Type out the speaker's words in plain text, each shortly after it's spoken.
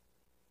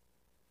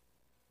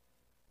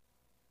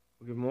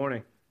Well, good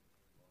morning.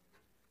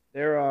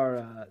 There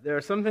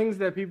are some things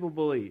that people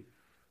believe,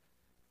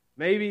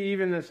 maybe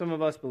even that some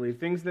of us believe,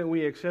 things that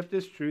we accept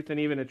as truth and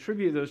even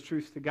attribute those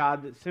truths to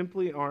God that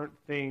simply aren't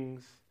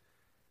things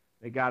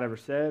that God ever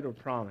said or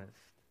promised.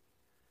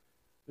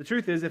 The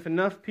truth is, if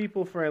enough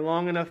people for a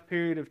long enough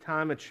period of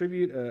time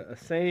attribute a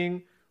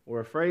saying or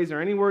a phrase or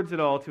any words at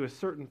all to a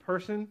certain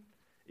person,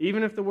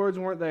 even if the words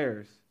weren't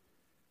theirs,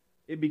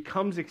 it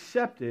becomes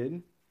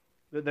accepted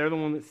that they're the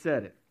one that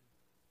said it.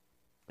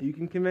 You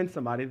can convince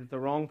somebody that the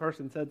wrong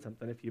person said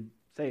something if you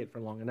say it for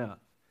long enough.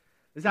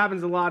 This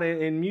happens a lot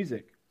in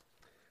music.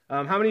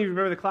 How many of you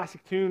remember the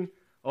classic tune,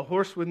 A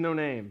Horse with No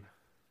Name?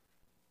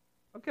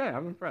 Okay,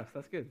 I'm impressed.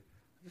 That's good.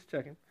 Just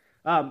checking.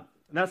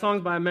 That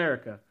song's by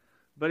America.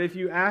 But if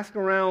you ask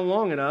around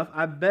long enough,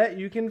 I bet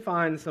you can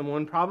find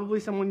someone, probably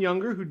someone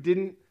younger who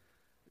didn't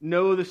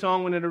know the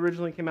song when it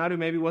originally came out, who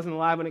maybe wasn't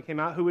alive when it came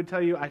out, who would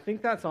tell you, I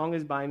think that song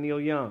is by Neil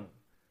Young.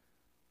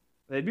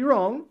 They'd be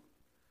wrong.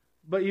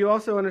 But you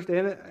also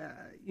understand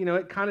that,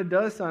 it kind of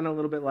does sound a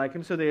little bit like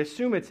him, so they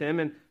assume it's him.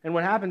 And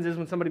what happens is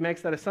when somebody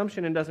makes that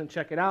assumption and doesn't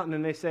check it out, and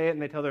then they say it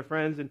and they tell their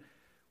friends, and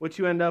what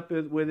you end up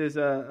with is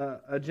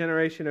a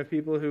generation of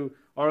people who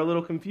are a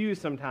little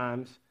confused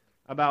sometimes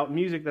about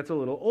music that's a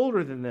little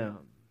older than them.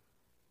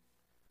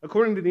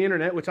 According to the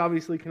internet, which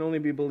obviously can only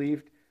be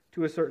believed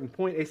to a certain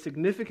point, a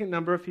significant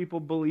number of people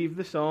believe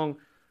the song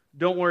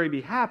Don't Worry, Be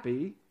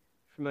Happy,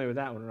 familiar with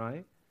that one,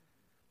 right,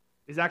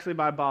 is actually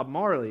by Bob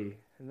Marley,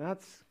 and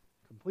that's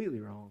completely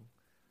wrong,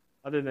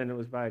 other than it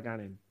was by a guy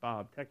named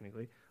Bob,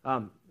 technically.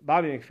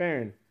 Bobby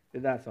McFerrin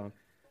did that song.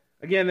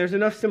 Again, there's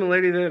enough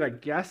similarity there that I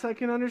guess I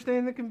can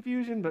understand the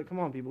confusion, but come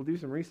on, people, do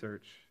some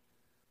research.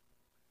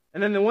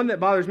 And then the one that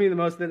bothers me the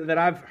most, that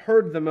I've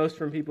heard the most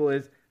from people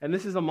is, and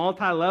this is a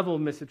multi-level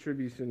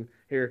misattribution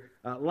here,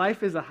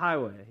 Life is a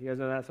Highway. You guys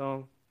know that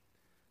song?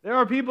 There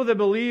are people that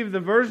believe the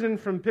version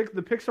from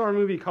the Pixar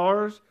movie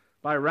Cars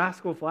by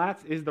Rascal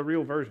Flatts is the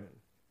real version.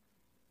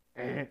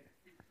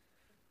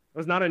 It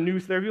was not a new.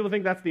 There are people who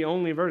think that's the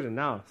only version.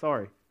 No,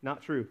 sorry,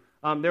 not true.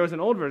 There was an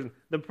old version.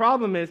 The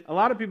problem is, a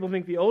lot of people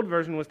think the old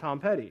version was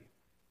Tom Petty.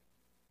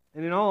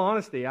 And in all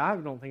honesty, I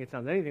don't think it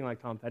sounds anything like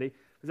Tom Petty. It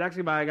was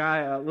actually by a guy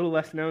a little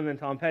less known than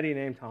Tom Petty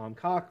named Tom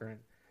Cochrane.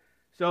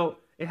 So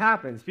it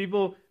happens.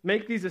 People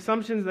make these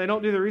assumptions. They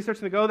don't do the research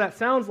and they go, that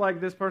sounds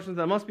like this person's.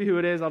 That must be who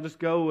it is. I'll just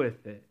go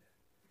with it.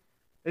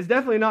 It's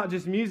definitely not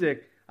just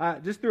music.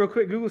 Just through a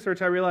quick Google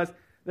search, I realized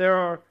there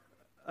are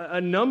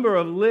a number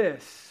of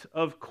lists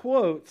of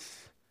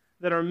quotes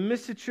that are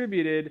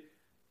misattributed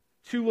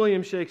to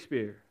William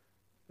Shakespeare.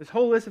 This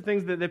whole list of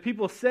things that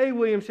people say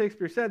William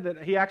Shakespeare said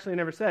that he actually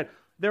never said.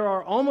 There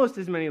are almost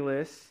as many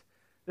lists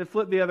that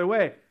flip the other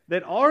way,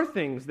 that are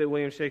things that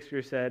William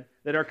Shakespeare said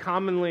that are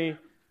commonly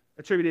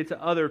attributed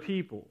to other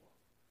people.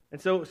 And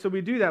so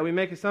we do that. We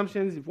make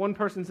assumptions. If one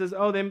person says,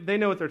 oh, they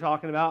know what they're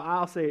talking about,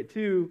 I'll say it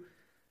too,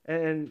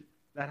 and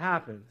that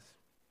happens.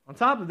 On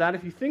top of that,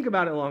 if you think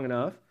about it long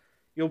enough,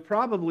 you'll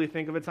probably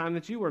think of a time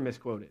that you were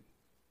misquoted.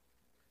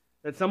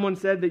 That someone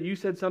said that you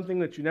said something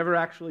that you never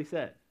actually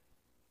said.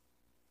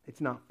 It's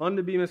not fun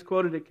to be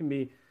misquoted. It can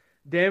be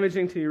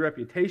damaging to your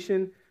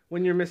reputation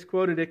when you're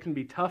misquoted. It can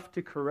be tough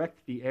to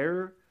correct the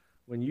error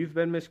when you've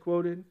been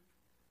misquoted.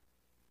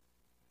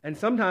 And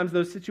sometimes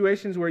those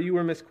situations where you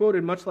were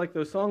misquoted, much like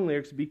those song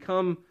lyrics,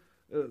 become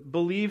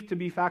believed to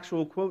be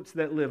factual quotes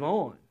that live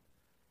on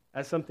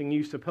as something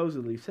you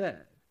supposedly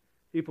said.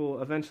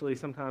 People eventually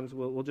sometimes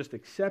will just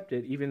accept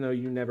it even though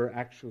you never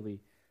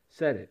actually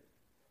said it.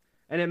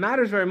 And it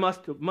matters very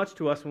much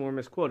to us when we're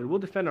misquoted. We'll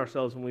defend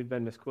ourselves when we've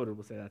been misquoted.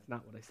 We'll say, that's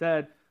not what I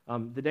said.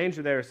 The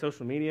danger there is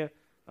social media.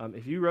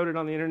 If you wrote it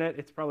on the internet,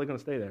 it's probably going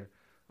to stay there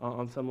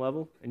on some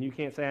level. And you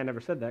can't say, I never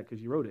said that because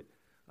you wrote it.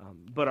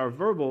 But our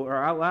verbal or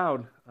out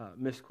loud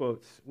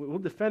misquotes, we'll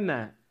defend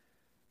that.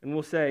 And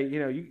we'll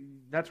say,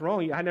 that's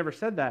wrong. I never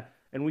said that.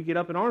 And we get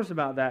up in arms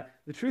about that.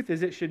 The truth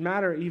is, it should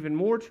matter even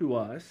more to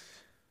us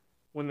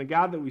when the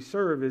God that we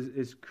serve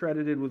is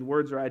credited with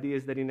words or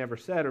ideas that he never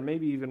said, or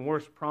maybe even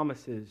worse,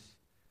 promises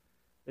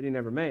that he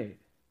never made.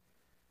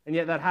 And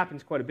yet that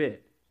happens quite a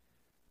bit.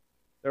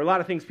 There are a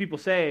lot of things people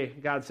say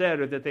God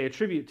said or that they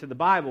attribute to the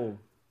Bible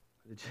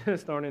that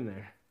just aren't in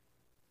there.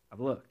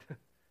 I've looked.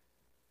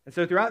 And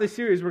so throughout this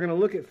series, we're going to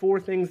look at 4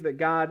 things that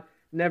God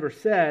never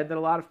said that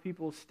a lot of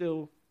people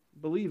still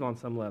believe on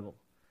some level.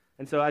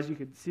 And so as you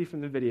can see from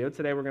the video,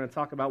 today we're going to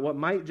talk about what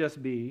might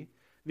just be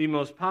the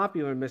most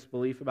popular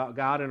misbelief about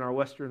God in our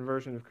Western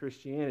version of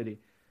Christianity.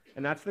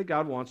 And that's that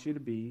God wants you to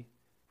be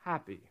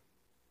happy.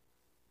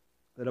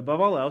 That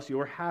above all else,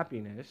 your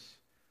happiness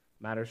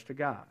matters to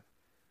God.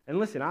 And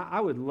listen,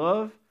 I would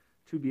love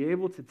to be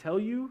able to tell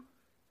you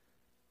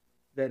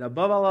that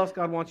above all else,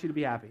 God wants you to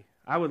be happy.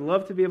 I would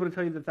love to be able to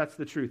tell you that that's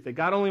the truth. That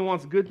God only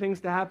wants good things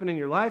to happen in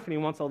your life, and he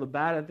wants all the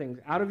bad things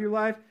out of your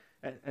life,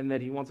 and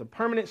that he wants a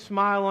permanent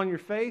smile on your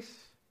face.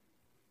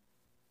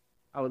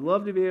 I would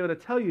love to be able to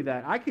tell you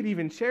that. I could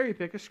even cherry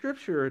pick a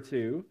scripture or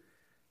two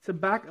to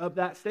back up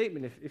that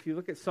statement. If you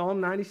look at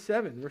Psalm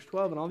 97, verse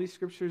 12, and all these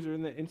scriptures are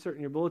in the insert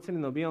in your bulletin,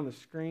 and they'll be on the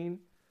screen.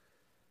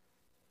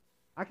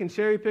 I can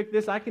cherry pick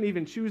this. I can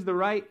even choose the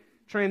right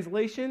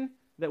translation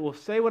that will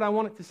say what I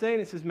want it to say.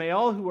 And it says, may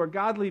all who are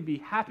godly be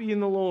happy in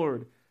the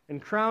Lord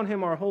and crown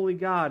him our holy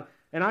God.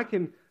 And I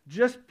can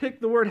just pick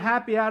the word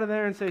happy out of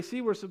there and say,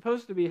 see, we're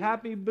supposed to be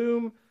happy.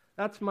 Boom.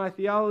 That's my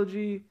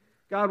theology.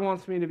 God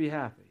wants me to be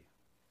happy.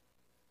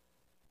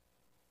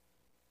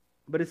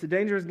 But it's a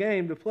dangerous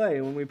game to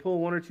play when we pull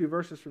one or two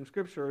verses from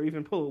Scripture or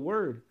even pull a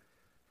word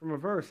from a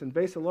verse and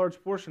base a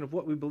large portion of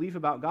what we believe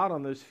about God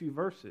on those few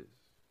verses.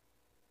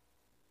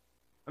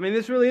 I mean,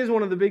 this really is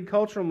one of the big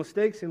cultural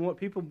mistakes in what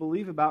people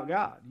believe about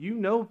God. You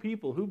know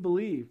people who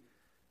believe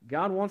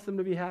God wants them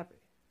to be happy.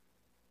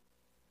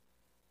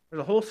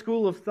 There's a whole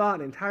school of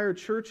thought, entire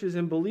churches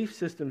and belief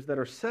systems that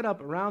are set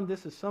up around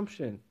this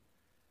assumption,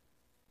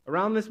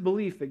 around this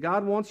belief that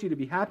God wants you to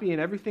be happy and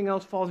everything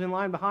else falls in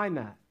line behind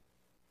that.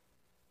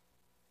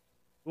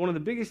 One of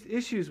the biggest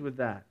issues with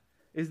that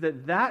is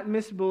that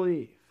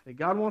misbelief, that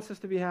God wants us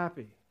to be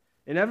happy,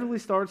 inevitably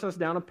starts us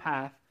down a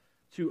path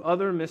to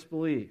other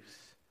misbeliefs.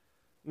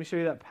 Let me show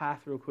you that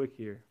path real quick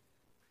here.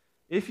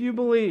 If you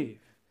believe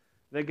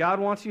that God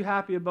wants you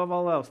happy above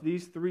all else,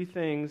 these three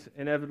things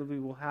inevitably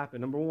will happen.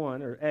 Number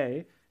one, or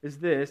A, is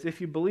this. If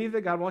you believe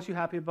that God wants you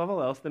happy above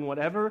all else, then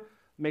whatever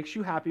makes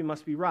you happy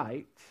must be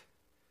right,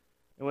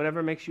 and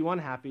whatever makes you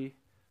unhappy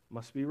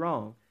must be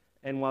wrong.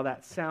 And while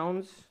that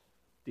sounds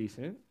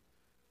decent,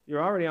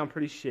 you're already on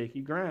pretty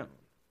shaky ground.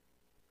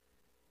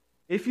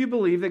 If you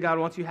believe that God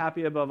wants you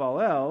happy above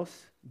all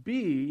else,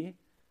 B,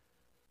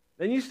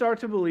 then you start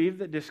to believe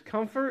that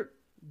discomfort,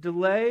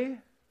 delay,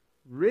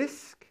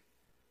 risk,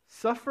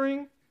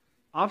 suffering,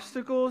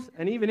 obstacles,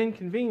 and even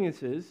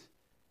inconveniences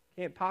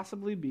can't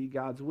possibly be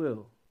God's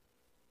will.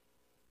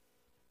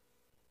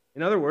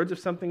 In other words, if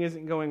something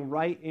isn't going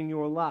right in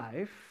your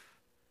life,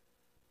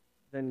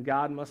 then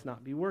God must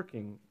not be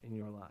working in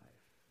your life.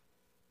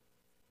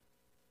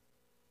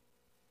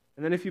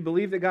 And then if you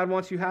believe that God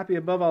wants you happy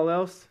above all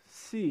else,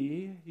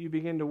 C, you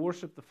begin to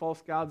worship the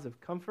false gods of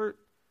comfort,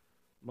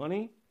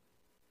 money,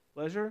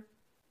 pleasure,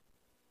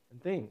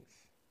 and things.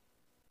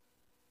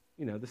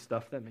 You know, the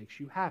stuff that makes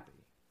you happy.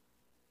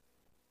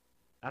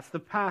 That's the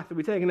path that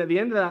we take. And at the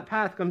end of that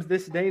path comes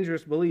this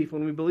dangerous belief.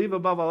 When we believe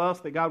above all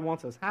else that God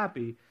wants us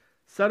happy,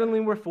 suddenly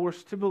we're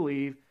forced to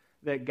believe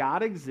that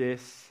God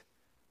exists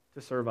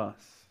to serve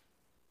us,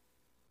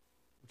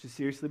 which is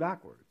seriously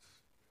backwards.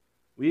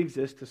 We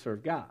exist to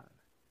serve God.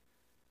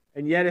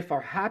 And yet, if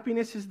our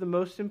happiness is the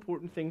most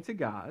important thing to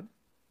God,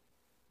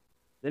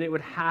 then it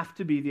would have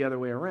to be the other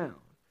way around.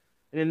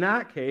 And in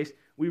that case,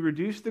 we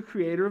reduce the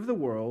creator of the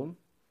world,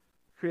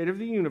 creator of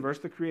the universe,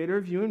 the creator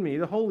of you and me,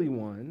 the Holy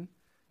One,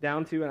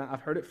 down to, and I've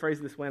heard it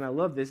phrased this way, and I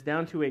love this,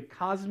 down to a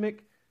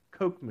cosmic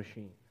Coke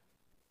machine.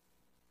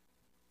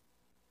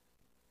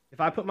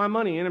 If I put my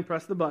money in and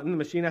press the button, the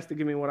machine has to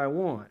give me what I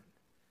want.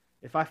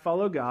 If I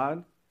follow God,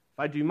 if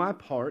I do my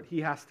part,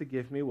 he has to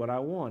give me what I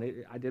want.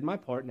 I did my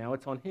part, now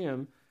it's on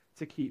him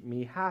to keep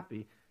me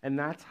happy. And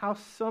that's how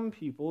some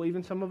people,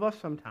 even some of us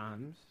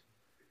sometimes,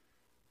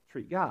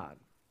 treat God.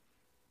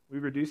 We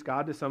reduce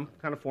God to some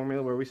kind of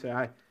formula where we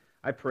say,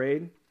 I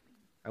prayed,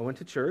 I went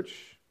to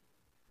church,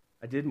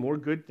 I did more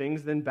good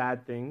things than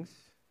bad things,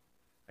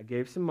 I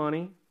gave some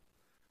money,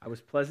 I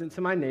was pleasant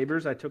to my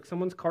neighbors, I took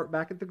someone's cart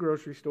back at the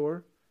grocery store.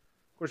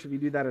 Of course, if you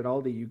do that at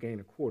Aldi, you gain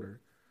a quarter.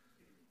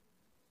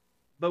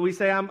 But we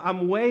say,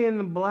 I'm way in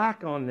the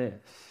black on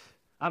this.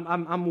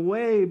 I'm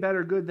way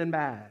better good than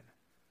bad.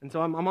 And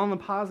so I'm on the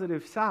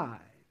positive side.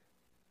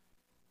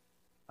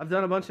 I've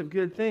done a bunch of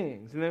good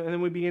things. And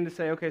then we begin to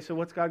say, okay, so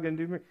what's God going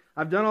to do for me?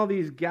 I've done all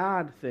these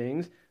God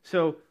things,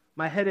 so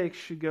my headaches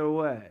should go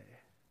away.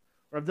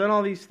 Or I've done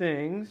all these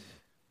things,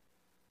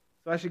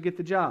 so I should get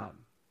the job.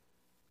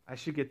 I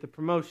should get the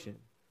promotion.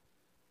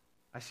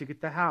 I should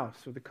get the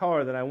house or the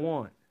car that I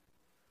want.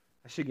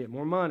 I should get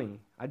more money.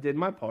 I did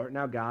my part.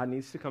 Now God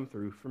needs to come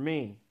through for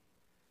me.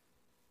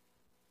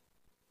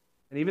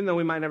 And even though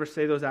we might never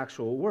say those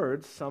actual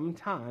words,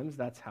 sometimes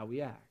that's how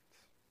we act.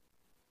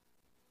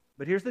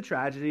 But here's the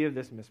tragedy of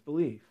this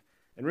misbelief,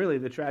 and really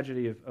the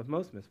tragedy of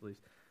most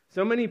misbeliefs.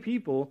 So many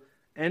people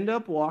end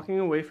up walking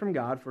away from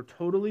God for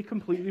totally,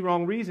 completely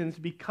wrong reasons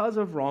because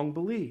of wrong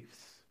beliefs.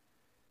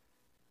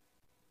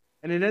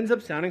 And it ends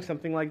up sounding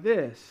something like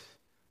this.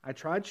 I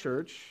tried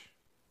church.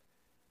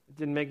 It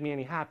didn't make me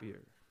any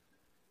happier.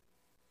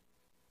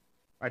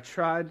 I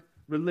tried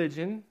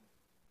religion.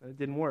 It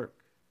didn't work.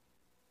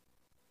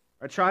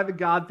 I tried the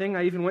God thing.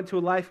 I even went to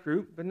a life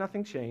group, but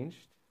nothing changed.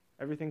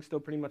 Everything's still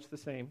pretty much the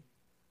same.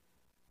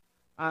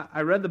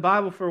 I read the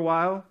Bible for a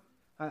while.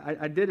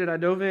 I did it. I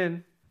dove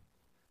in.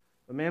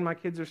 But man, my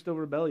kids are still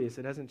rebellious.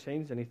 It hasn't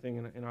changed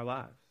anything in our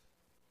lives.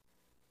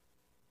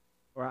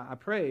 Or I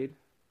prayed.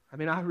 I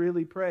mean, I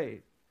really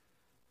prayed.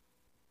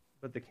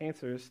 But the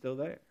cancer is still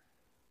there.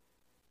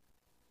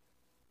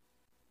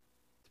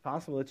 It's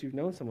possible that you've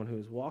known someone who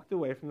has walked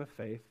away from the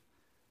faith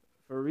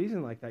for a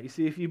reason like that. You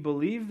see, if you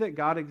believe that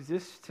God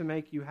exists to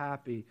make you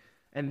happy,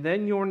 and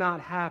then you're not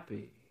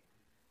happy,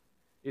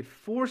 it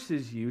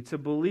forces you to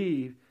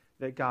believe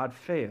that God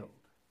failed.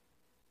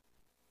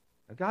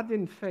 Now, God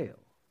didn't fail.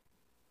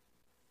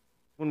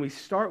 when we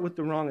start with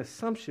the wrong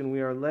assumption, we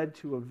are led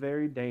to a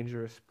very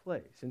dangerous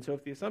place. And so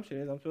if the assumption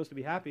is I'm supposed to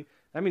be happy,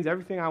 that means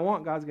everything I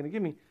want, God's going to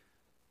give me.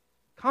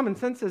 Common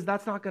sense says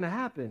that's not going to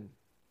happen.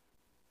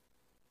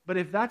 But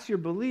if that's your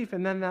belief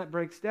and then that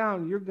breaks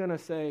down, you're going to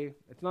say,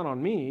 it's not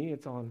on me,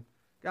 it's on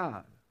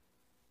God.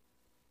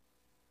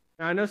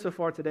 Now, I know so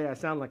far today I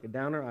sound like a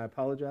downer. I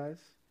apologize.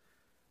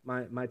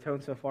 My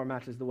tone so far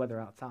matches the weather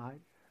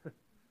outside.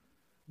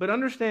 But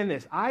understand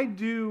this. I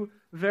do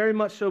very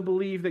much so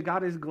believe that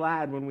God is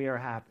glad when we are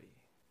happy.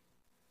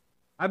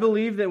 I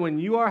believe that when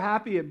you are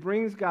happy, it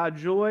brings God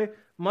joy,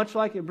 much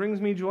like it brings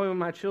me joy when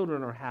my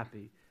children are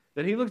happy.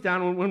 That he looks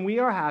down when we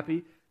are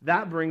happy,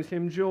 that brings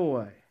him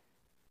joy.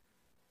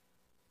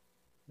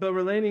 But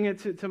relating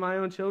it to my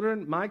own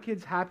children, my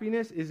kids'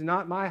 happiness is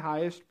not my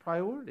highest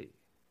priority.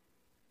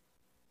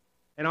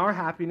 And our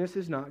happiness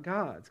is not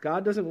God's.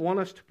 God doesn't want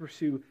us to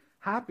pursue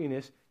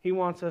happiness. He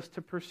wants us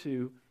to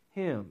pursue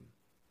him.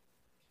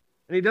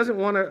 And he doesn't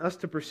want us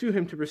to pursue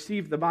him to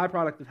receive the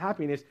byproduct of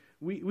happiness.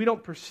 We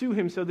don't pursue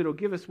him so that he'll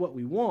give us what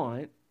we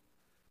want.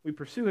 We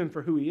pursue him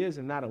for who he is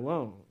and that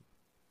alone.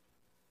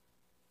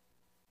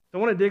 So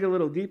I want to dig a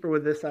little deeper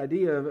with this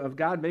idea of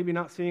God maybe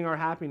not seeing our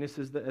happiness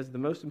as the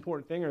most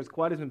important thing or as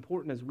quite as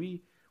important as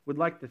we would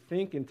like to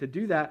think. And to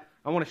do that,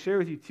 I want to share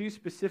with you two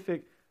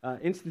specific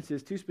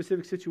instances, two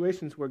specific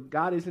situations where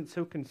God isn't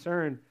so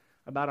concerned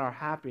about our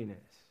happiness.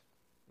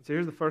 So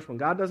here's the first one.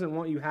 God doesn't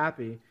want you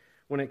happy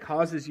when it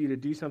causes you to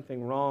do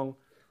something wrong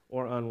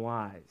or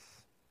unwise.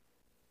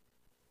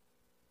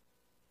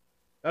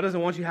 God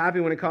doesn't want you happy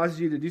when it causes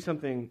you to do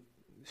something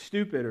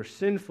stupid or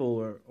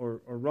sinful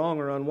or wrong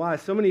or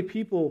unwise. So many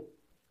people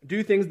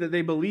do things that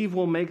they believe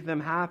will make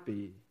them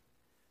happy,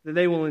 that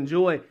they will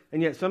enjoy,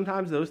 and yet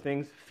sometimes those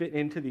things fit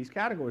into these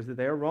categories, that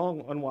they are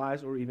wrong,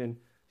 unwise, or even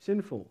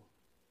sinful.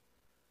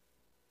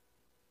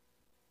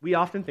 We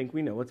often think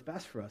we know what's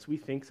best for us. We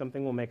think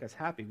something will make us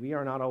happy. We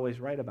are not always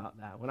right about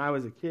that. When I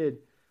was a kid,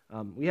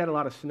 we had a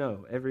lot of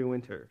snow every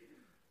winter.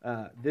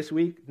 This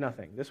week,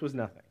 nothing. This was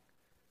nothing.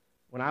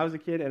 When I was a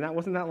kid, and that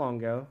wasn't that long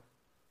ago,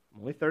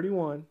 I'm only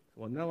 31, it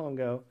wasn't that long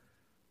ago,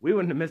 we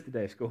wouldn't have missed a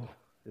day of school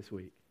this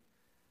week.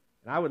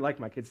 And I would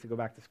like my kids to go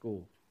back to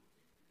school.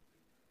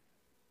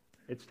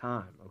 It's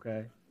time,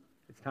 okay?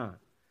 It's time.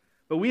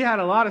 But we had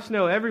a lot of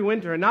snow every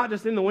winter, and not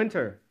just in the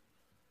winter.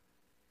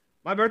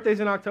 My birthday's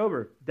in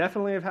October.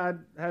 Definitely have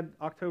had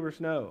October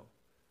snow.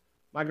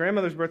 My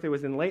grandmother's birthday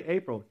was in late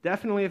April.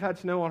 Definitely have had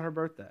snow on her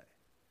birthday.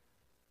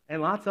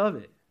 And lots of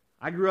it.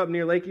 I grew up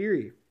near Lake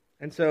Erie.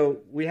 And so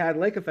we had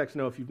lake effect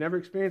snow. If you've never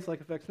experienced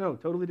lake effect snow,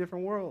 totally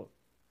different world.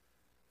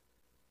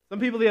 Some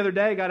people the other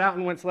day got out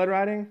and went sled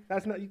riding.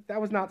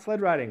 That was not sled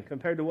riding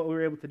compared to what we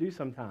were able to do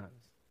sometimes.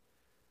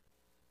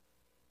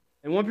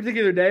 And one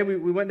particular day,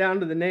 we went down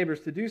to the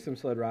neighbors to do some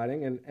sled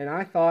riding, and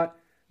I thought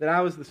that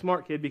I was the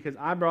smart kid because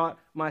I brought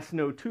my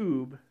snow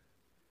tube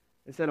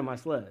instead of my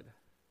sled.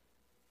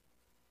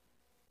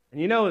 And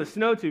you know, with a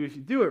snow tube, if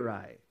you do it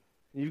right,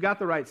 and you've got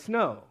the right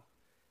snow,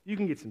 you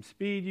can get some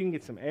speed, you can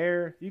get some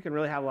air, you can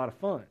really have a lot of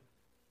fun.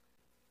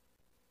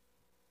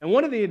 And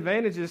one of the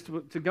advantages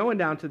to going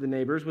down to the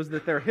neighbors was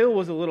that their hill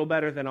was a little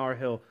better than our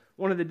hill.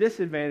 One of the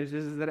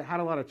disadvantages is that it had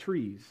a lot of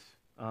trees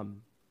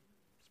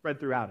spread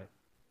throughout it.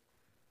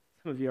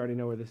 Some of you already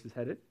know where this is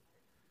headed.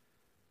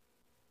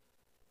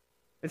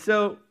 And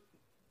so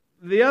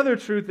the other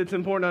truth that's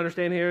important to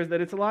understand here is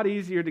that it's a lot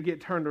easier to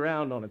get turned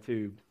around on a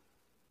tube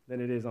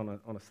than it is on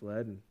a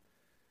sled. And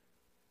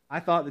I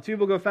thought the tube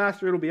will go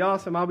faster, it'll be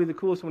awesome, I'll be the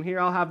coolest one here,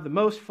 I'll have the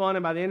most fun,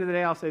 and by the end of the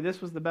day I'll say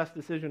this was the best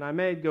decision I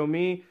made, go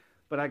me.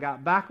 But I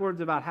got backwards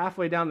about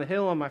halfway down the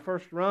hill on my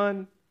first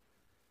run,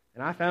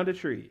 and I found a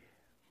tree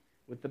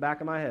with the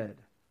back of my head.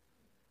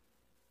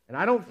 And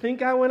I don't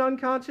think I went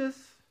unconscious.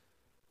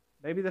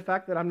 Maybe the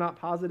fact that I'm not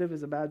positive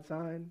is a bad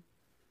sign.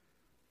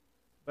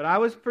 But I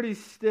was pretty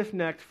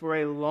stiff-necked for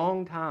a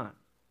long time.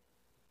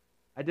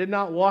 I did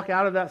not walk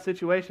out of that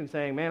situation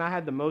saying, man, I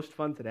had the most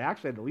fun today. I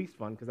actually had the least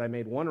fun because I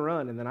made one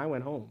run and then I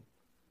went home.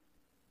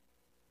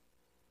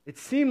 It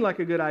seemed like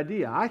a good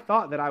idea. I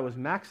thought that I was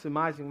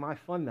maximizing my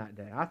fun that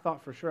day. I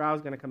thought for sure I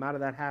was going to come out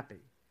of that happy.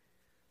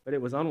 But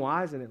it was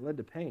unwise and it led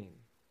to pain.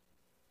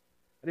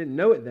 I didn't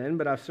know it then,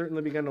 but I've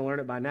certainly begun to learn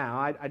it by now.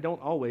 I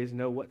don't always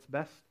know what's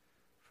best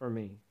for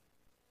me.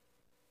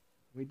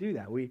 We do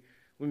that. We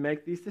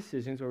make these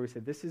decisions where we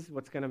say, this is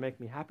what's going to make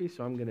me happy,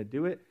 so I'm going to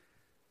do it.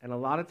 And a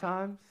lot of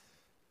times,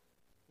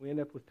 we end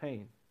up with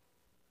pain.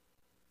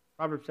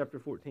 Proverbs chapter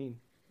 14,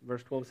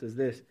 verse 12 says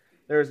this,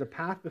 there is a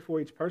path before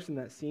each person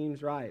that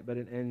seems right, but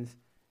it ends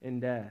in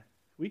death.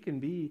 We can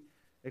be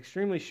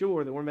extremely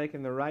sure that we're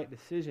making the right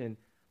decision,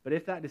 but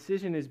if that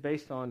decision is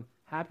based on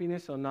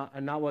happiness and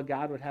not what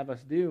God would have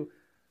us do,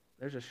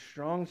 there's a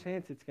strong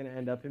chance it's going to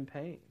end up in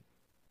pain.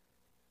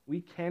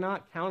 We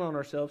cannot count on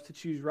ourselves to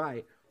choose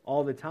right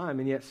all the time,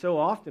 and yet so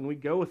often we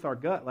go with our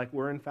gut like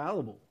we're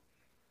infallible.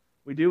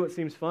 We do what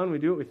seems fun, we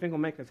do what we think will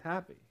make us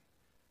happy.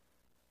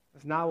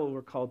 That's not what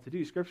we're called to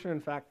do. Scripture,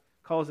 in fact,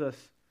 calls us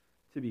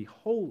to be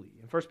holy.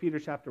 In 1 Peter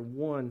chapter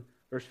 1,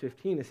 verse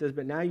 15, it says,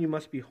 but now you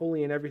must be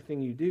holy in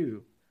everything you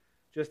do,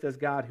 just as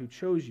God who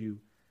chose you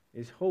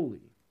is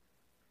holy.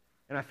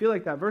 And I feel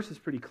like that verse is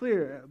pretty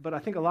clear, but I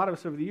think a lot of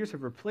us over the years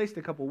have replaced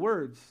a couple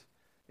words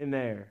in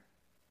there.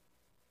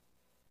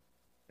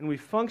 And we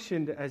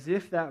functioned as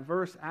if that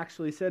verse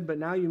actually said, but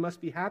now you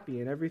must be happy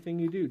in everything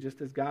you do,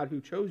 just as God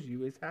who chose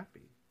you is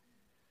happy.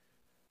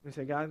 We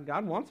say,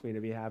 God wants me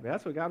to be happy.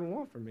 That's what God would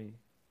want for me.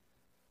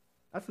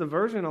 That's the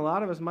version a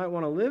lot of us might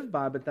want to live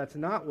by, but that's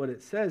not what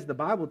it says. The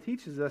Bible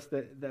teaches us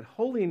that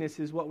holiness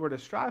is what we're to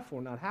strive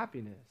for, not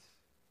happiness.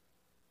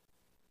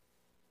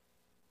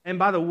 And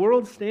by the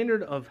world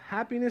standard of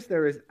happiness,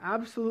 there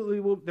absolutely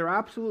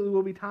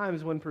will be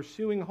times when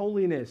pursuing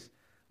holiness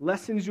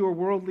lessens your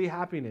worldly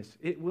happiness.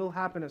 It will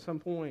happen at some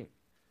point.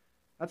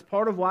 That's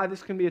part of why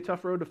this can be a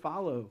tough road to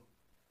follow,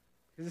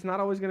 because it's not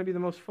always going to be the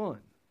most fun.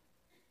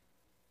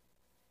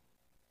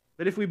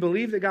 But if we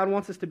believe that God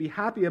wants us to be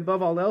happy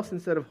above all else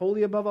instead of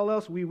holy above all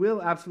else, we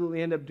will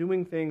absolutely end up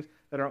doing things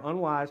that are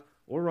unwise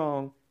or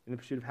wrong in the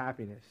pursuit of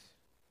happiness.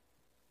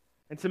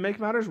 And to make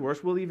matters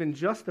worse, we'll even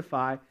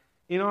justify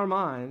in our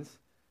minds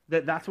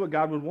that that's what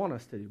God would want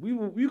us to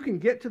do. You can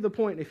get to the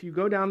point, if you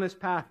go down this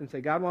path and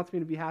say, God wants me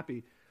to be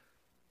happy,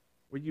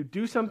 where you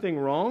do something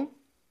wrong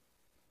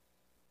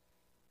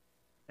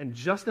and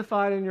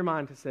justify it in your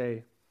mind to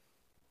say,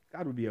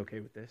 God would be okay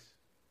with this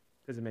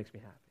because it makes me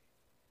happy.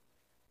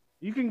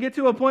 You can get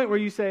to a point where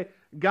you say,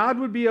 God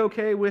would be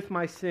okay with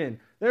my sin.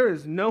 There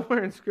is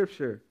nowhere in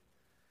Scripture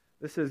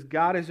that says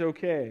God is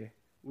okay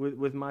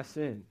with my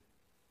sin.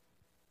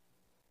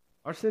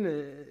 Our sin,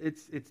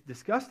 it's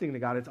disgusting to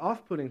God. It's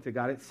off-putting to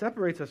God. It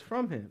separates us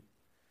from Him.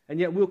 And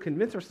yet we'll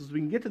convince ourselves, we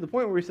can get to the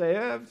point where we say,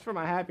 if it's for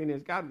my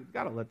happiness, God's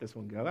got to let this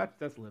one go.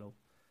 That's little.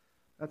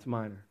 That's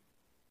minor.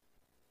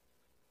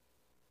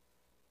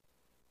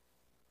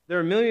 There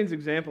are millions of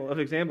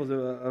examples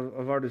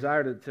of our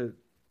desire to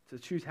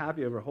choose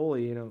happy over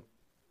holy. You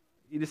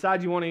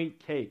decide you want to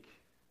eat cake.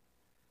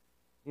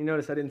 You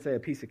notice I didn't say a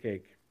piece of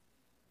cake.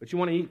 But you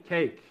want to eat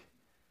cake,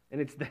 and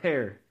it's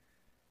there.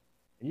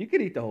 And you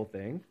could eat the whole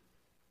thing.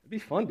 It'd be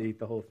fun to eat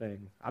the whole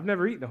thing. I've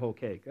never eaten a whole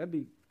cake. That'd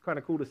be kind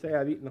of cool to say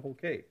I've eaten the whole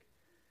cake.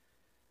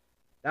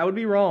 That would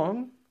be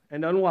wrong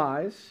and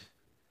unwise.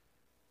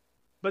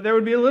 But there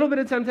would be a little bit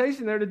of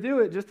temptation there to do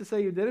it, just to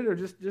say you did it, or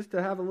just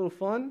to have a little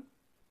fun.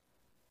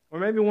 Or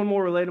maybe one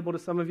more relatable to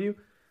some of you.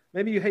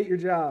 Maybe you hate your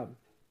job.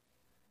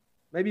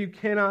 Maybe you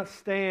cannot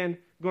stand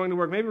going to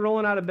work. Maybe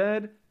rolling out of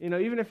bed,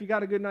 even if you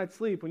got a good night's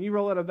sleep, when you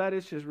roll out of bed,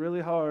 it's just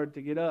really hard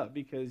to get up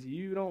because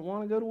you don't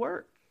want to go to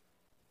work.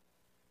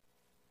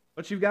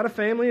 But you've got a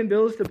family and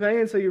bills to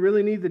pay, and so you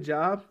really need the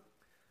job.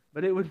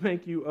 But it would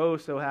make you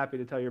so happy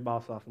to tell your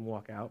boss off and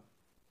walk out.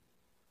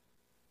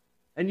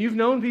 And you've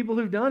known people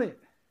who've done it,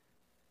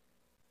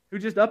 who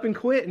just up and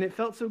quit, and it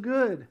felt so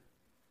good. And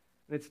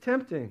it's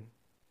tempting.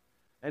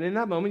 And in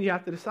that moment, you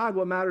have to decide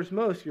what matters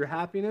most, your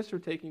happiness or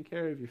taking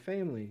care of your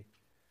family.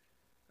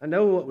 I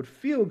know what would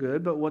feel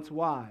good, but what's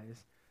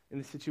wise in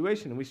the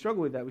situation? And we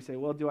struggle with that. We say,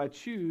 well, do I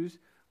choose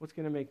what's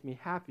going to make me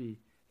happy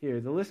here?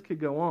 The list could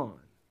go on.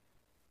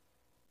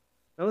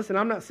 Now listen,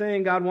 I'm not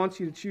saying God wants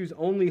you to choose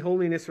only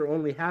holiness or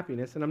only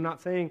happiness, and I'm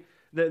not saying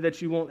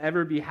that you won't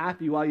ever be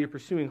happy while you're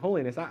pursuing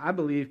holiness. I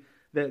believe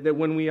that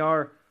when we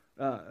are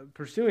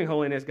pursuing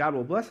holiness, God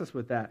will bless us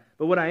with that.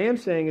 But what I am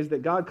saying is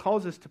that God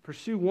calls us to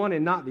pursue one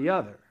and not the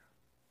other.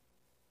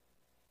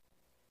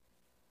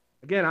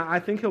 Again, I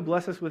think He'll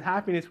bless us with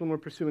happiness when we're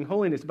pursuing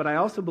holiness, but I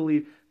also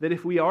believe that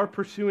if we are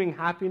pursuing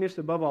happiness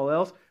above all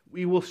else,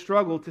 we will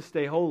struggle to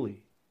stay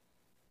holy.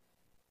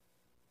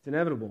 It's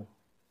inevitable.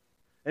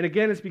 And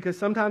again, it's because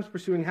sometimes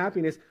pursuing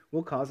happiness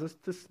will cause us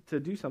to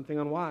do something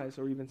unwise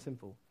or even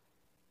sinful.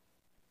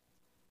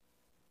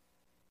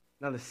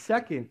 Now, the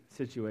second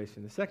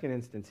situation, the second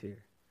instance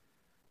here,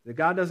 that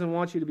God doesn't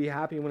want you to be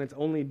happy when it's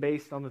only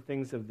based on the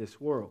things of this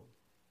world.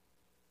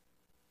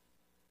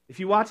 If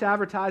you watch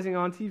advertising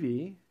on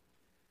TV,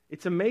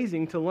 it's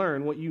amazing to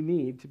learn what you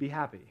need to be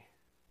happy.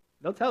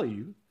 They'll tell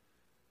you,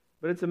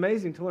 but it's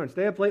amazing to learn.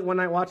 Stay up late one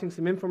night watching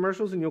some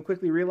infomercials, and you'll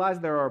quickly realize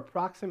there are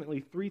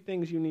approximately 3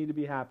 things you need to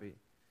be happy.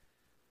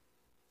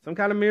 Some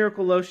kind of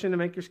miracle lotion to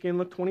make your skin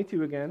look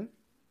 22 again.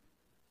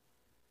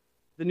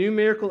 The new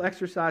miracle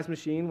exercise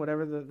machine,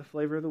 whatever the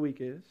flavor of the week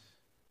is.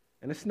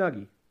 And a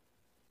Snuggie.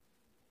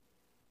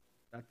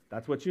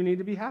 That's what you need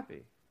to be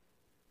happy.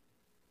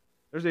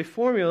 There's a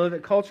formula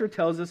that culture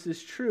tells us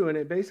is true, and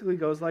it basically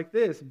goes like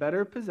this.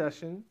 Better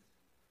possessions,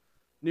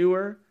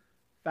 newer,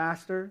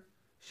 faster,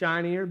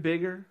 shinier,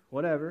 bigger,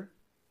 whatever,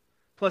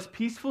 plus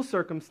peaceful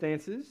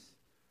circumstances,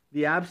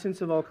 the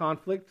absence of all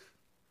conflict,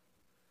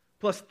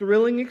 plus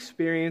thrilling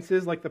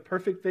experiences like the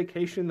perfect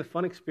vacation, the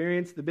fun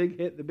experience, the big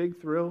hit, the big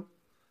thrill,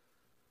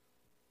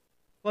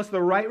 plus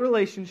the right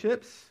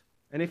relationships,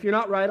 and if you're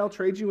not right, I'll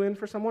trade you in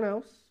for someone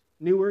else,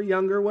 newer,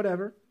 younger,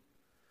 whatever,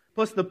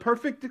 plus the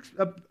perfect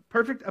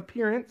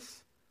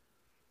appearance,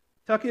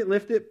 tuck it,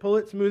 lift it, pull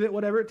it, smooth it,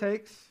 whatever it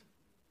takes.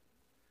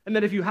 And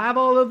that if you have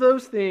all of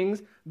those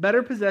things,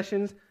 better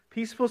possessions,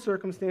 peaceful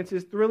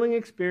circumstances, thrilling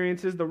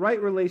experiences, the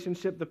right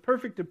relationship, the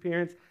perfect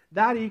appearance,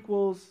 that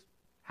equals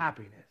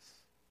happiness.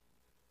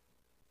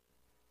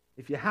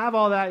 If you have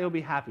all that, you'll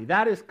be happy.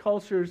 That is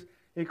culture's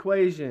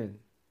equation.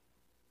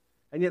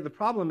 And yet the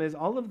problem is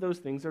all of those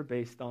things are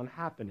based on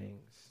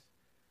happenings.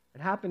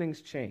 And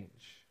happenings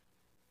change.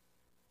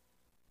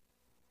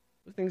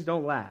 Those things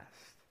don't last.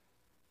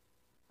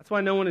 That's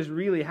why no one is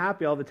really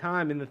happy all the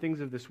time in the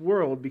things of this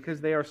world,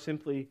 because they are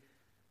simply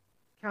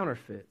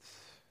counterfeits.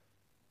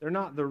 They're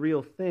not the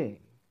real thing.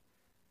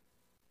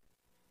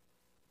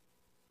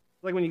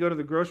 Like when you go to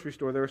the grocery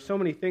store, there are so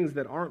many things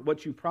that aren't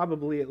what you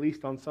probably, at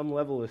least on some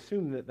level,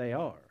 assume that they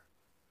are.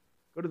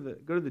 Go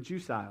to the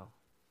juice aisle.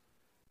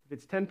 If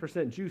it's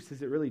 10% juice,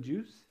 is it really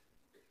juice?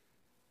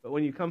 But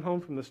when you come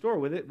home from the store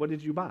with it, what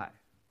did you buy?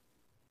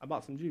 I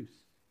bought some juice.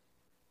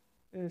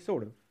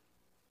 Sort of.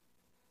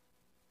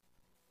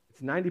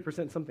 It's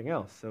 90% something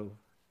else, so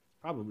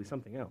it's probably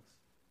something else.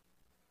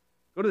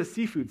 Go to the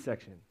seafood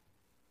section.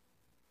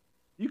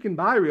 You can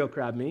buy real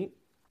crab meat.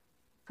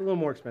 It's a little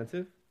more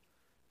expensive.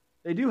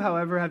 They do,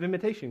 however, have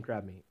imitation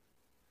crab meat.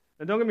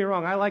 Now, don't get me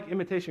wrong, I like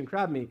imitation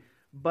crab meat,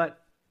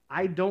 but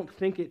I don't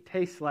think it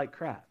tastes like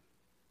crab.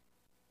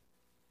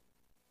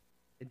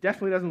 It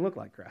definitely doesn't look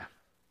like crab.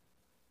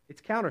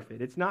 It's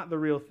counterfeit. It's not the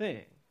real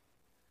thing.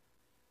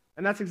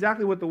 And that's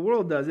exactly what the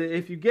world does.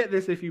 If you get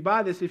this, if you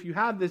buy this, if you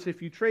have this,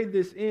 if you trade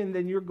this in,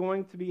 then you're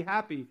going to be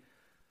happy.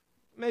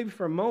 Maybe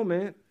for a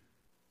moment.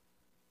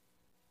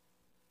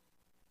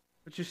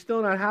 But you're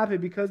still not happy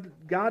because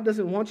God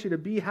doesn't want you to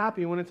be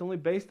happy when it's only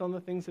based on the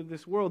things of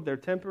this world. They're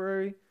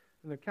temporary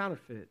and they're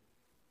counterfeit.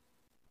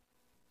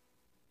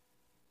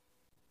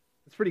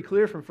 It's pretty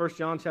clear from 1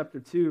 John chapter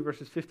 2,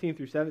 verses 15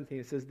 through 17.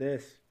 It says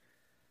this: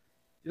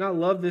 "Do not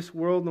love this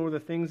world nor the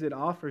things it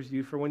offers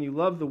you, for when you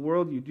love the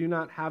world, you do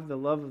not have the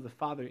love of the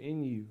Father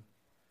in you.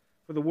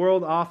 For the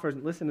world offers,"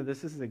 listen to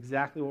this is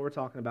exactly what we're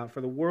talking about.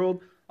 "For the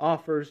world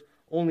offers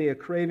only a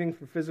craving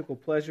for physical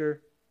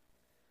pleasure,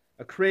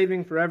 a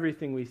craving for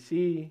everything we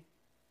see,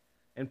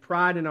 and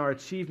pride in our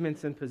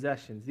achievements and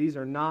possessions. These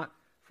are not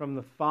from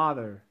the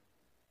Father,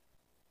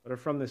 but are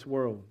from this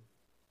world.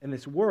 And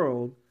this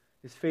world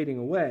is fading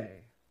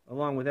away,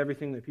 along with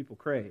everything that people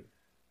crave.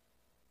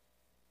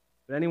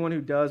 But anyone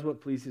who does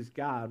what pleases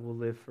God will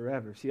live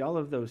forever." See, all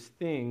of those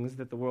things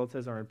that the world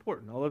says are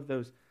important, all of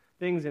those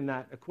things in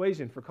that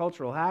equation for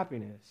cultural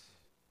happiness,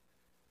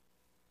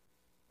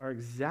 are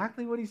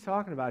exactly what he's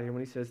talking about here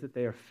when he says that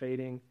they are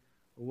fading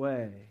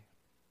away.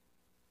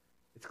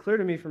 It's clear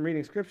to me from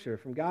reading Scripture,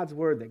 from God's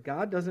Word, that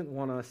God doesn't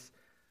want us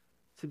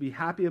to be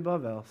happy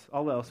above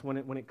all else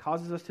when it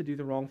causes us to do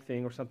the wrong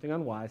thing or something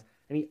unwise.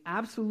 And he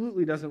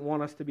absolutely doesn't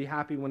want us to be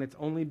happy when it's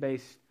only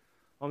based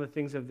on the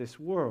things of this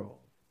world.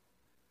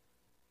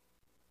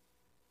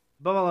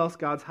 Above all else,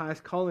 God's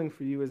highest calling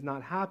for you is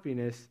not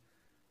happiness,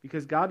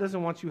 because God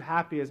doesn't want you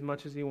happy as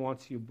much as he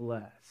wants you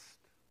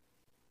blessed.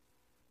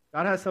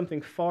 God has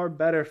something far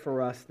better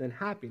for us than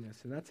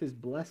happiness, and that's his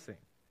blessing.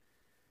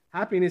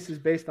 Happiness is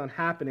based on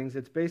happenings.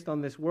 It's based on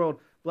this world.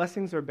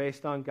 Blessings are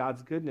based on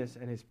God's goodness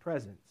and his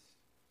presence.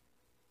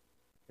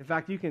 In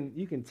fact, you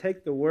can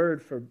take the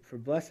word for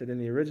blessed in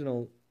the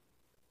original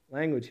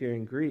language here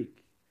in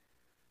Greek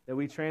that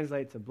we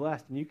translate to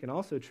blessed, and you can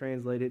also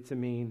translate it to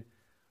mean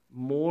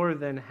more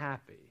than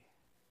happy,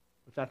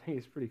 which I think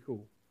is pretty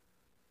cool.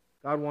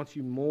 God wants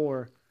you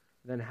more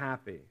than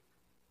happy.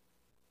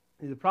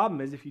 And the problem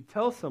is, if you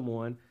tell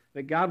someone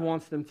that God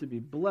wants them to be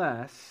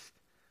blessed,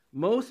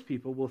 most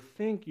people will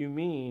think you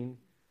mean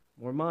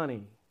more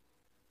money,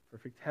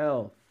 perfect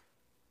health,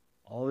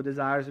 all the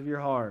desires of your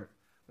heart.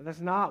 But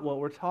that's not what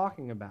we're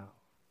talking about.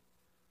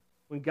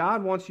 When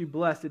God wants you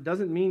blessed, it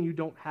doesn't mean you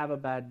don't have a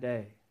bad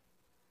day.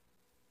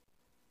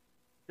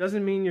 It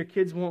doesn't mean your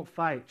kids won't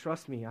fight.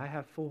 Trust me, I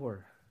have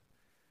 4.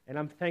 And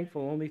I'm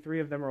thankful only 3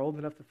 of them are old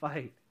enough to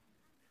fight.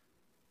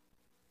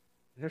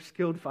 They're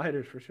skilled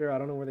fighters for sure. I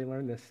don't know where they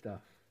learned this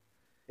stuff.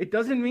 It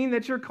doesn't mean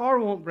that your car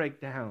won't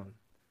break down.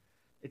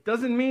 It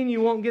doesn't mean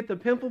you won't get the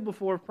pimple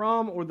before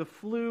prom or the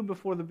flu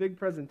before the big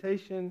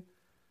presentation.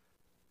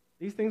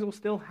 These things will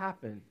still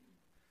happen.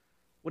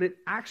 What it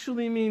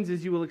actually means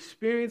is you will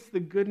experience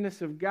the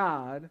goodness of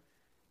God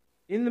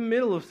in the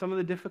middle of some of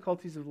the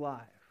difficulties of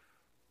life.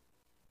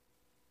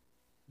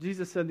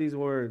 Jesus said these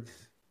words,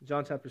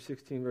 John chapter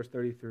 16, verse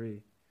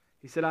 33.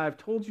 He said, "I have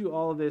told you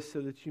all this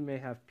so that you may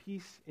have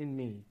peace in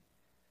me.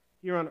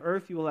 Here on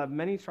earth you will have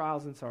many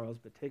trials and sorrows,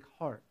 but take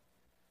heart,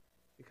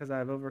 because I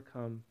have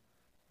overcome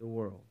the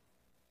world."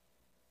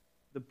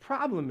 The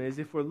problem is,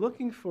 if we're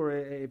looking for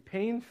a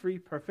pain-free,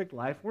 perfect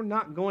life, we're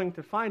not going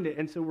to find it,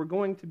 and so we're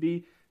going to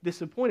be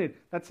disappointed.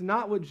 That's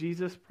not what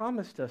Jesus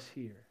promised us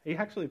here. He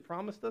actually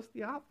promised us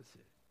the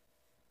opposite.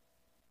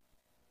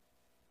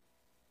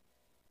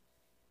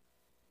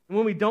 And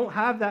when we don't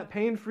have that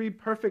pain-free,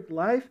 perfect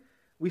life,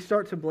 we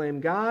start to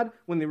blame God,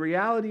 when the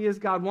reality is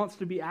God wants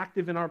to be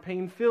active in our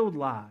pain-filled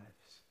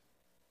lives.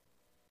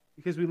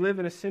 Because we live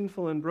in a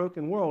sinful and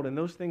broken world, and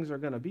those things are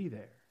going to be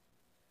there.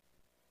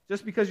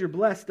 Just because you're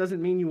blessed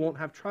doesn't mean you won't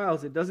have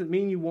trials. It doesn't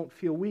mean you won't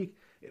feel weak.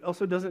 It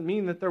also doesn't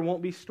mean that there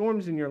won't be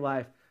storms in your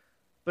life.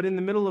 But in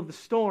the middle of the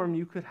storm,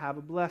 you could have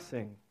a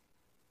blessing.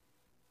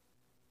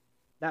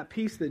 That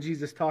peace that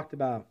Jesus talked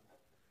about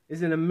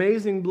is an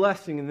amazing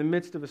blessing in the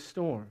midst of a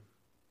storm.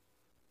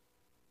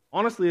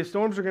 Honestly, if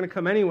storms are going to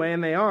come anyway,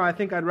 and they are, I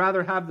think I'd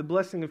rather have the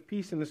blessing of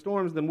peace in the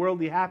storms than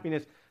worldly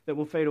happiness that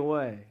will fade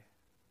away.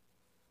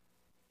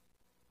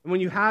 And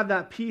when you have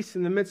that peace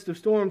in the midst of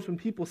storms, when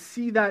people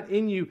see that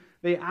in you,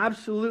 they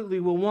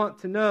absolutely will want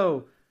to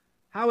know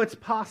how it's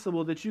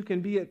possible that you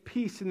can be at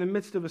peace in the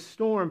midst of a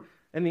storm.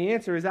 And the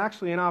answer is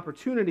actually an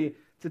opportunity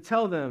to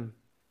tell them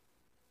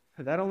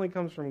that only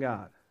comes from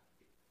God.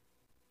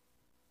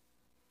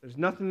 There's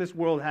nothing this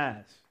world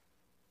has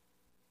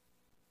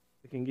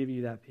that can give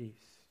you that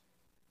peace.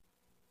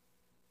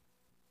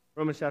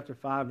 Romans chapter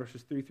 5,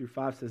 verses 3 through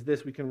 5 says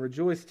this: we can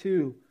rejoice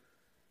too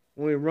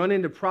when we run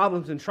into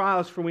problems and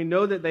trials, for we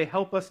know that they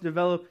help us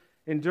develop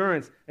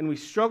endurance. And we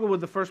struggle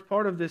with the first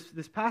part of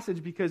this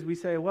passage because we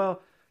say,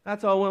 well,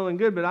 that's all well and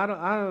good, but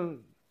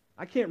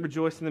I can't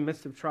rejoice in the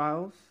midst of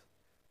trials.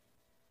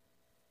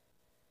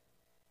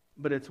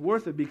 But it's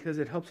worth it because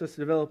it helps us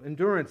develop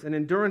endurance, and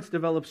endurance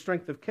develops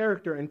strength of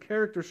character, and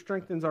character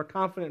strengthens our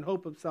confident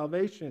hope of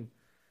salvation.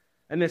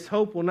 And this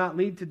hope will not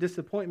lead to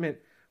disappointment,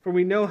 for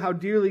we know how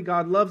dearly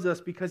God loves us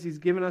because He's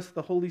given us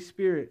the Holy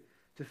Spirit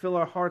to fill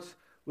our hearts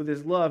with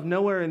His love.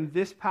 Nowhere in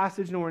this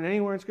passage, nor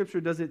anywhere in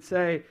Scripture does it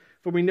say,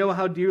 for we know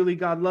how dearly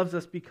God loves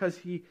us because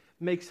He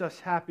makes us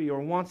happy or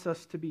wants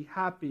us to be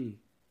happy.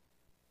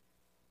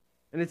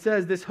 And it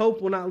says this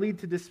hope will not lead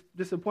to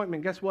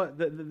disappointment. Guess what?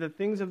 The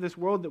things of this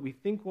world that we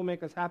think will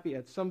make us happy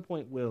at some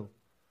point will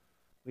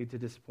lead to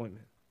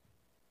disappointment.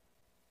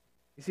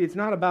 You see, it's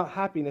not about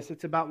happiness.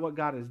 It's about what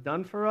God has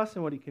done for us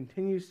and what He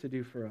continues to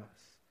do for us.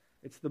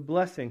 It's the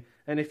blessing.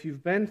 And if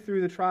you've been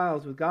through the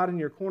trials with God in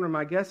your corner,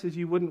 my guess is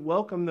you wouldn't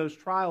welcome those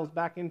trials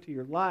back into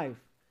your life.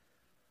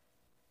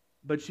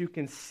 But you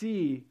can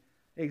see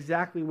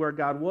exactly where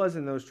God was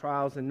in those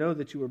trials and know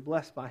that you were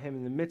blessed by Him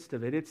in the midst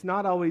of it. It's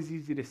not always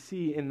easy to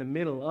see in the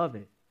middle of it.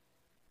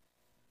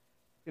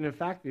 It can, in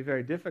fact, be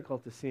very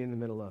difficult to see in the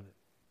middle of it.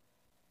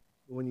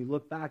 But when you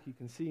look back, you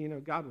can see,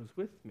 God was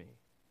with me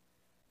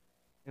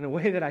in a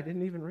way that I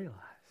didn't even realize.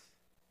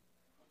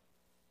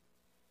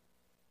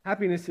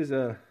 Happiness is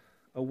a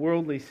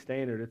worldly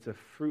standard. It's a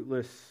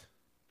fruitless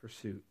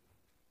pursuit.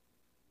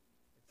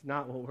 It's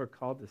not what we're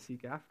called to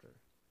seek after.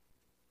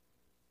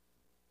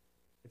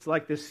 It's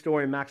like this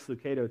story Max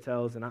Lucado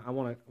tells, and I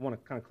want to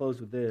kind of close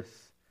with this.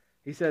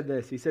 He said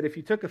this. He said, if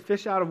you took a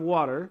fish out of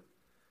water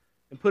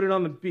and put it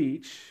on the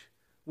beach,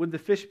 would the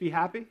fish be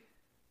happy?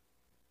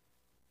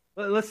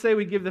 Let's say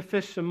we give the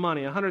fish some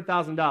money,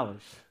 $100,000.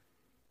 Does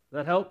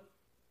that help?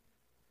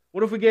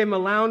 What if we gave him a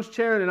lounge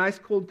chair and an ice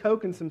cold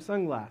Coke and some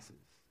sunglasses?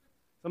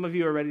 Some of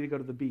you are ready to go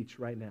to the beach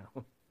right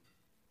now.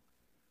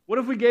 What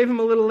if we gave him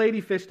a little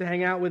ladyfish to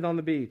hang out with on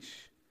the beach?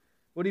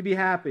 Would he be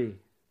happy?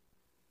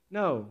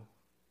 No.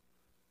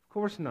 Of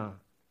course not.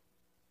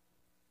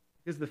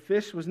 Because the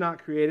fish was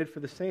not created for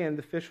the sand,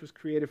 the fish was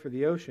created for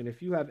the ocean.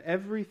 If you have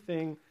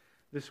everything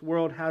this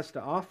world has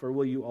to offer,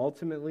 will you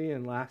ultimately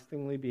and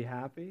lastingly be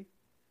happy?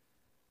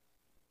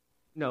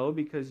 No,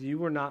 because you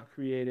were not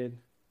created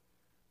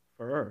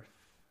for earth.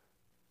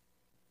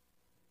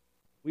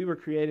 We were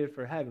created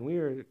for heaven. We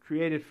were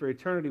created for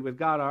eternity with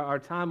God. Our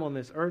time on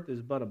this earth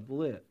is but a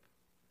blip.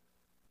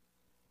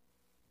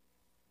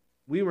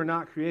 We were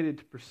not created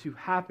to pursue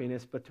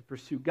happiness, but to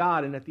pursue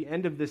God. And at the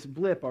end of this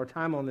blip, our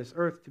time on this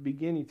earth, to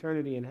begin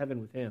eternity in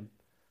heaven with Him.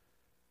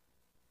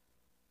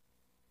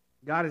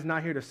 God is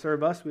not here to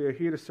serve us. We are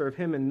here to serve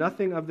Him. And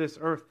nothing of this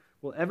earth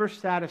will ever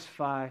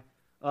satisfy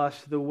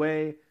us the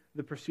way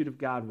the pursuit of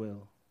God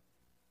will.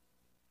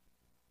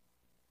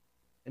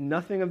 And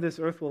nothing of this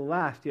earth will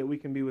last, yet we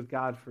can be with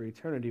God for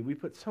eternity. We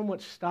put so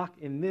much stock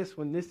in this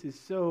when this is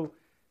so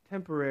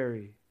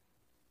temporary.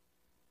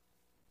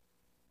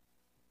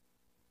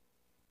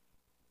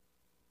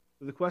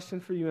 So the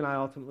question for you and I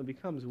ultimately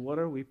becomes, what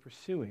are we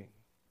pursuing?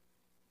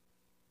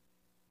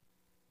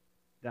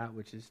 That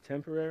which is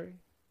temporary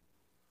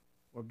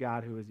or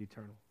God who is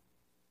eternal?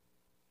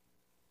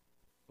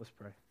 Let's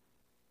pray.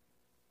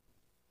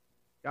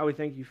 God, we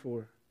thank You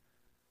for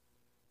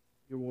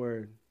Your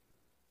word,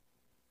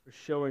 for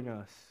showing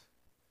us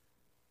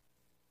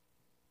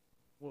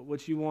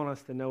what You want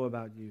us to know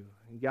about You.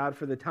 And God,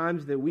 for the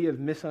times that we have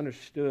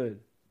misunderstood,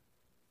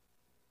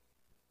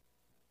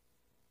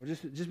 or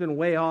just been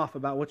way off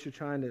about what You're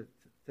trying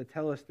to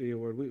tell us through Your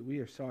word, we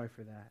are sorry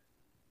for that.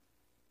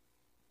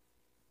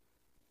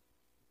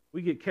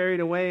 We get carried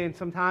away and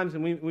sometimes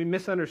and we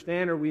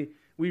misunderstand, or we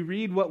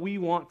read what we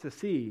want to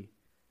see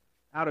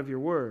out of Your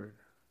word.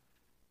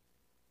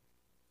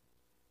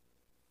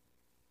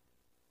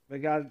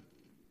 But God,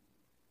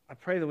 I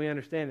pray that we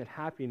understand that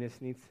happiness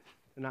needs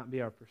to not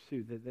be our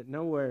pursuit, that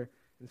nowhere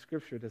in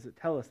Scripture does it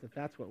tell us that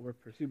that's what we're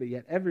pursuing, but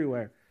yet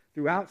everywhere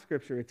throughout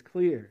Scripture it's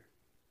clear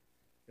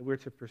that we're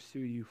to pursue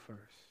You first.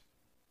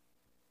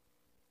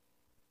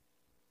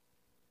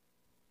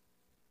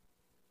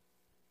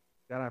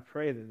 God, I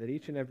pray that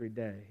each and every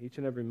day, each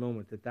and every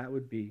moment, that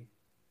would be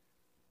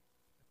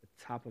at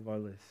the top of our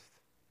list.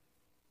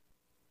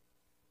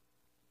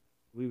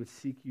 We would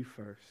seek You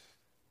first.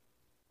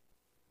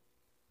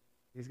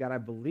 Because, God, I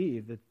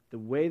believe that the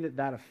way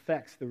that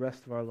affects the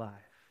rest of our life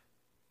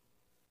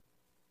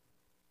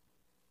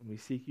when we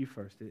seek you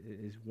first, it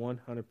is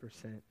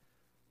 100%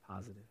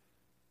 positive.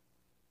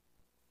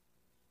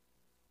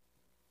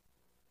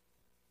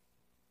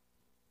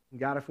 And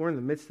God, if we're in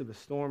the midst of a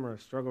storm or a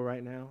struggle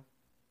right now,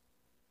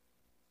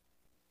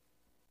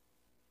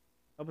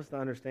 help us to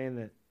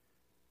understand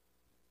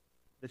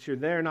that you're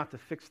there not to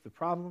fix the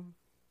problem,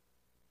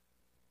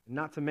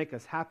 not to make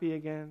us happy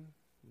again,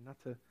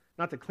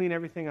 not to clean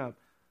everything up,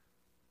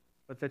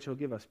 but that you'll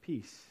give us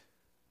peace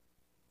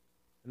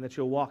and that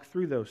you'll walk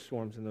through those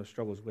storms and those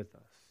struggles with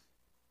us.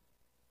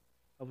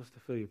 Help us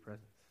to feel your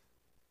presence.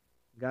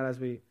 God, as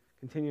we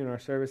continue in our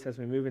service, as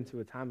we move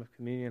into a time of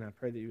communion, I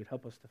pray that you would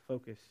help us to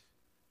focus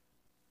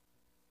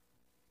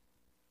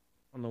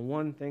on the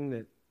one thing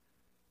that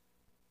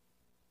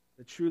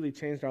truly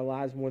changed our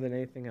lives more than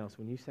anything else,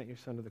 when you sent your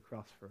son to the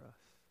cross for us,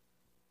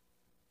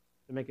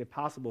 to make it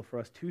possible for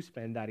us to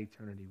spend that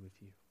eternity with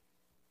you.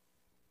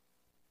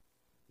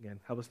 Again,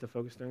 help us to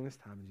focus during this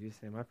time. In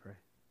Jesus' name I pray.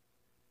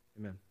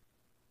 Amen.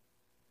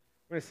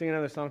 We're going to sing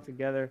another song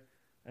together,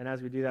 and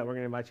as we do that, we're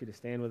going to invite you to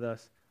stand with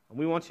us. And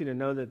we want you to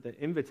know that the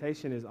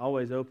invitation is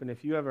always open.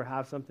 If you ever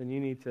have something you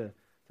need to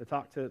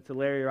talk to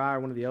Larry or I or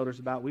one of the elders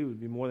about, we would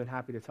be more than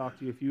happy to talk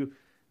to you. If you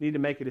need to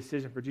make a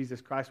decision for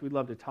Jesus Christ, we'd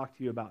love to talk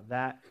to you about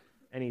that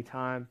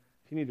anytime.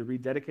 If you need to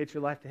rededicate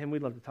your life to him,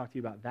 we'd love to talk to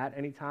you about that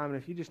anytime.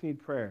 And if you just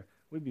need prayer,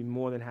 we'd be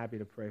more than happy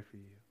to pray for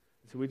you.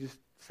 So we just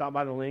stop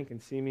by the link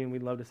and see me, and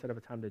we'd love to set up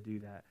a time to do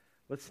that.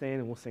 Let's stand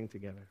and we'll sing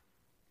together.